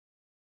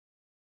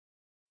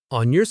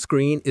On your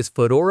screen is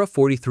Fedora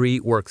 43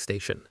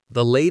 Workstation,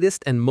 the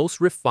latest and most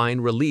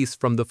refined release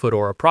from the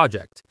Fedora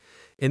project.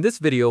 In this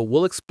video,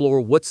 we'll explore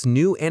what's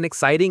new and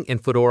exciting in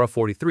Fedora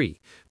 43,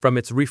 from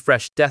its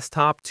refreshed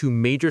desktop to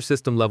major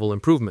system-level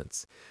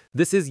improvements.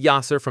 This is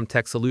Yasser from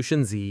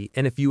TechSolutionZ,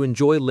 and if you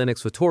enjoy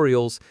Linux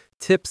tutorials,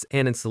 tips,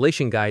 and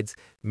installation guides,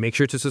 make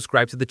sure to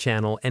subscribe to the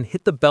channel and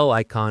hit the bell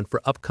icon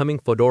for upcoming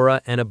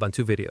Fedora and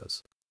Ubuntu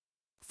videos.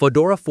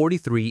 Fedora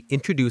 43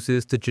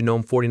 introduces the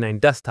GNOME 49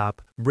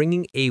 desktop,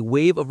 bringing a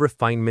wave of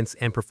refinements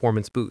and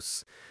performance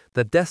boosts.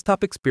 The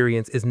desktop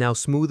experience is now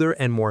smoother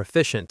and more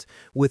efficient,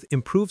 with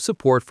improved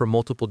support for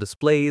multiple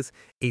displays,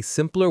 a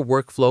simpler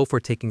workflow for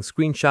taking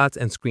screenshots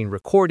and screen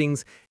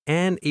recordings,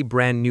 and a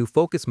brand new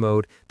focus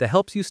mode that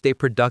helps you stay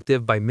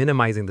productive by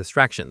minimizing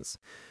distractions.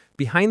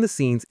 Behind the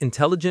scenes,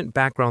 intelligent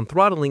background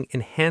throttling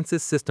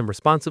enhances system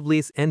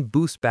responsiveness and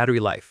boosts battery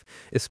life,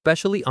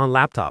 especially on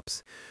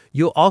laptops.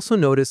 You'll also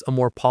notice a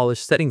more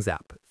polished settings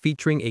app,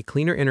 featuring a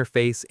cleaner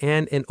interface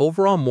and an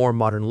overall more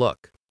modern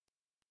look.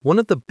 One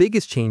of the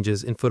biggest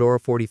changes in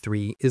Fedora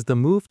 43 is the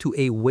move to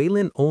a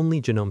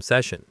Wayland-Only GNOME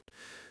session.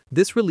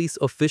 This release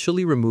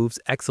officially removes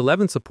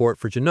X11 support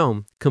for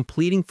GNOME,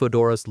 completing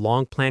Fedora's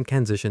long-planned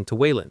transition to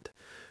Wayland.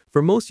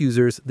 For most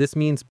users, this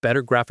means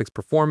better graphics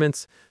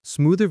performance,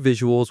 smoother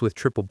visuals with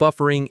triple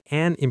buffering,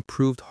 and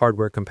improved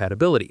hardware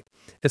compatibility,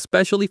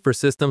 especially for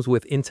systems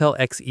with Intel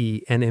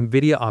Xe and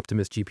NVIDIA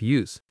Optimus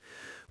GPUs.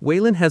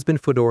 Wayland has been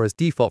Fedora's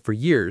default for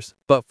years,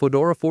 but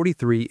Fedora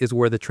 43 is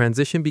where the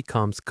transition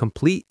becomes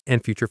complete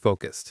and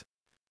future-focused.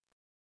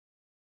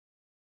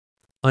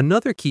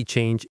 Another key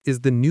change is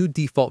the new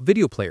default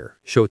video player,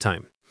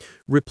 Showtime.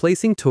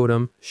 Replacing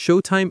Totem,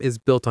 Showtime is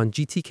built on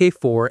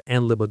GTK4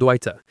 and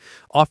libadwaita,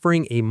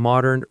 offering a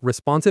modern,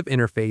 responsive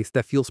interface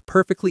that feels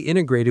perfectly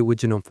integrated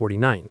with GNOME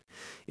 49.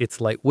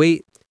 It's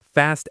lightweight,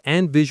 fast,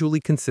 and visually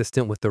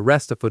consistent with the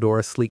rest of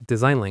Fedora's sleek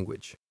design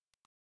language.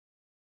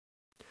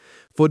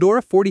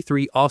 Fedora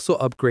 43 also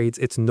upgrades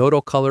its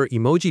Noto Color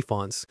Emoji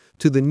fonts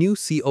to the new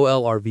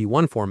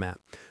COLRV1 format,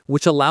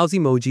 which allows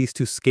emojis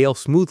to scale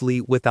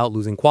smoothly without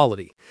losing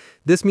quality.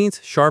 This means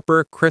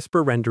sharper,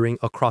 crisper rendering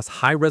across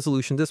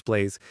high-resolution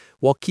displays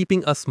while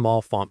keeping a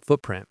small font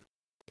footprint.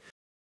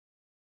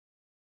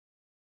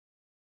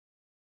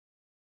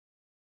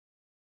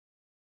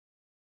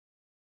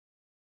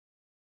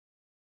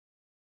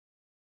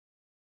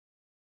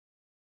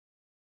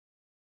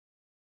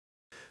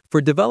 For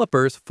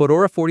developers,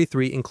 Fedora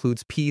 43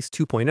 includes Peace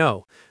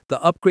 2.0, the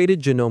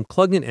upgraded GNOME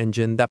plugin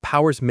engine that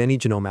powers many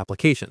GNOME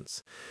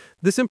applications.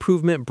 This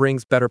improvement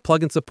brings better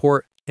plugin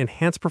support,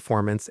 enhanced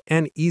performance,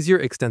 and easier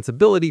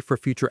extensibility for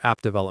future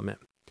app development.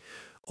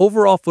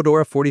 Overall,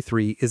 Fedora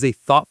 43 is a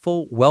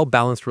thoughtful,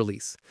 well-balanced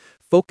release,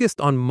 focused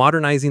on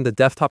modernizing the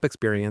desktop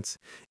experience,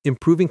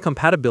 improving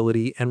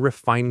compatibility, and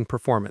refining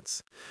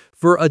performance.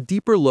 For a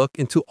deeper look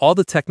into all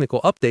the technical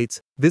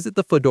updates, visit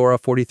the Fedora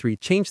 43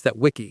 ChangeSet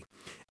wiki.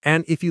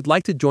 And if you'd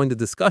like to join the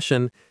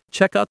discussion,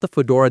 check out the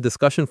Fedora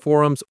discussion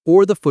forums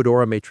or the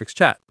Fedora Matrix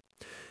chat.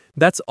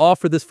 That's all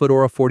for this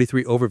Fedora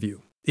 43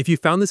 overview. If you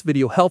found this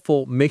video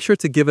helpful, make sure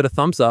to give it a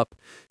thumbs up,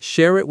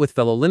 share it with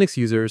fellow Linux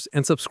users,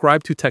 and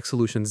subscribe to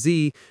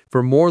TechSolutionZ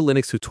for more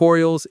Linux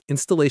tutorials,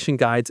 installation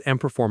guides, and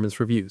performance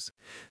reviews.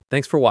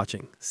 Thanks for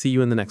watching. See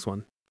you in the next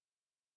one.